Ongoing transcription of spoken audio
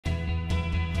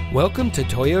Welcome to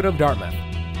Toyota of Dartmouth.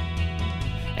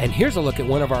 And here's a look at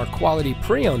one of our quality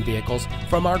pre-owned vehicles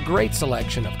from our great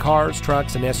selection of cars,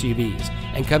 trucks, and SUVs,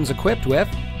 and comes equipped with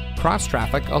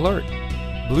cross-traffic alert,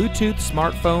 Bluetooth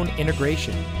smartphone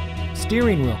integration,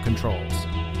 steering wheel controls,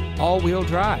 all-wheel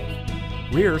drive,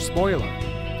 rear spoiler,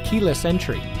 keyless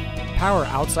entry, power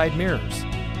outside mirrors,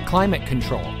 climate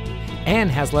control,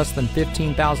 and has less than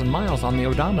 15,000 miles on the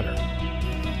odometer.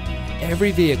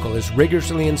 Every vehicle is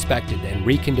rigorously inspected and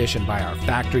reconditioned by our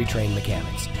factory-trained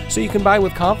mechanics, so you can buy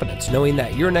with confidence knowing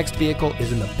that your next vehicle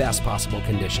is in the best possible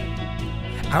condition.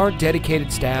 Our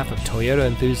dedicated staff of Toyota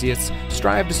enthusiasts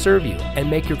strive to serve you and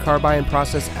make your car buying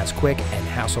process as quick and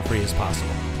hassle-free as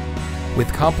possible.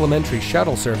 With complimentary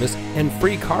shuttle service and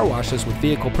free car washes with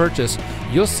vehicle purchase,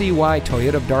 you'll see why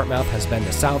Toyota of Dartmouth has been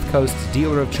the South Coast's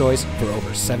dealer of choice for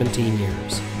over 17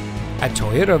 years. At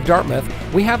Toyota of Dartmouth,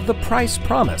 we have the price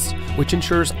promise, which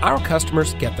ensures our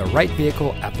customers get the right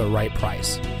vehicle at the right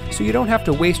price, so you don't have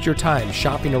to waste your time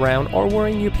shopping around or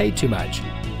worrying you paid too much.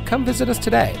 Come visit us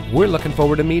today. We're looking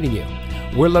forward to meeting you.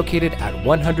 We're located at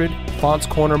 100 Faunce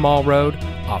Corner Mall Road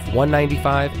off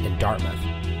 195 in Dartmouth.